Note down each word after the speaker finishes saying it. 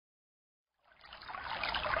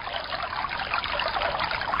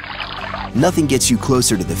Nothing gets you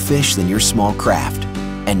closer to the fish than your small craft,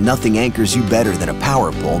 and nothing anchors you better than a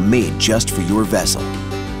power pole made just for your vessel.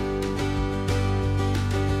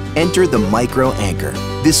 Enter the Micro Anchor.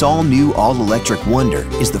 This all-new, all-electric wonder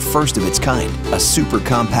is the first of its kind, a super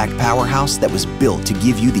compact powerhouse that was built to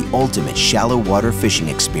give you the ultimate shallow water fishing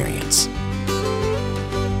experience.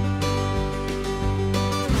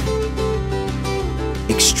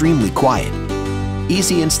 Extremely quiet,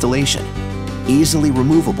 easy installation, easily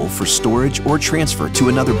removable for storage or transfer to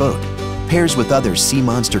another boat, pairs with other Sea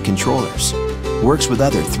Monster controllers, works with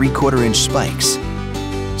other 3/4-inch spikes.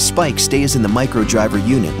 Spike stays in the micro driver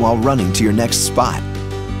unit while running to your next spot.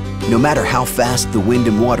 No matter how fast the wind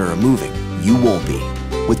and water are moving, you won't be.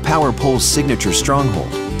 With Power Pole's signature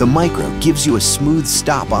stronghold, the Micro gives you a smooth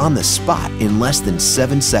stop on the spot in less than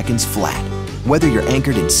 7 seconds flat. Whether you're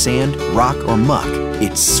anchored in sand, rock, or muck,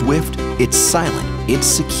 it's swift, it's silent, it's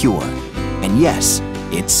secure, and yes,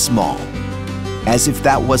 it's small. As if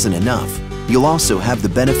that wasn't enough, you'll also have the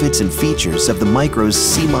benefits and features of the Micro's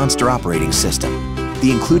Sea Monster operating system.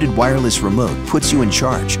 The included wireless remote puts you in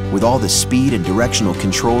charge with all the speed and directional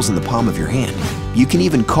controls in the palm of your hand. You can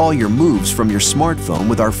even call your moves from your smartphone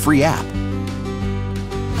with our free app.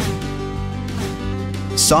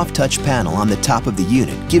 Soft touch panel on the top of the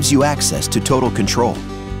unit gives you access to total control,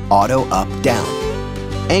 auto up, down,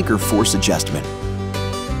 anchor force adjustment,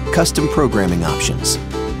 custom programming options,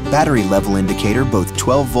 battery level indicator both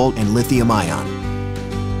 12-volt and lithium-ion.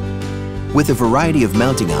 With a variety of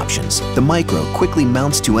mounting options, the Micro quickly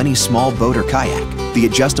mounts to any small boat or kayak. The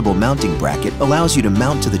adjustable mounting bracket allows you to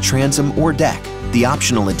mount to the transom or deck. The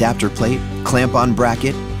optional adapter plate, clamp-on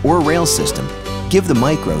bracket, or rail system give the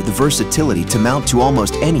Micro the versatility to mount to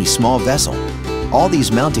almost any small vessel. All these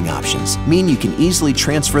mounting options mean you can easily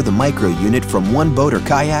transfer the Micro unit from one boat or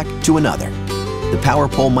kayak to another. The Power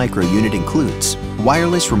Pole Micro unit includes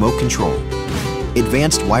wireless remote control,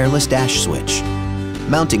 advanced wireless dash switch,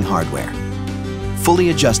 mounting hardware, fully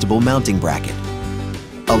adjustable mounting bracket,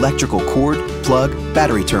 electrical cord, plug,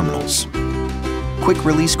 battery terminals, quick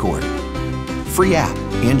release cord, free app,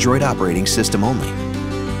 Android operating system only,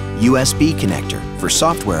 USB connector for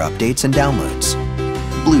software updates and downloads,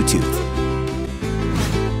 Bluetooth.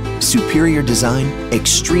 Superior design,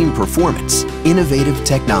 extreme performance, innovative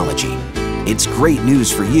technology. It's great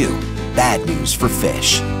news for you, bad news for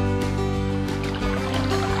fish.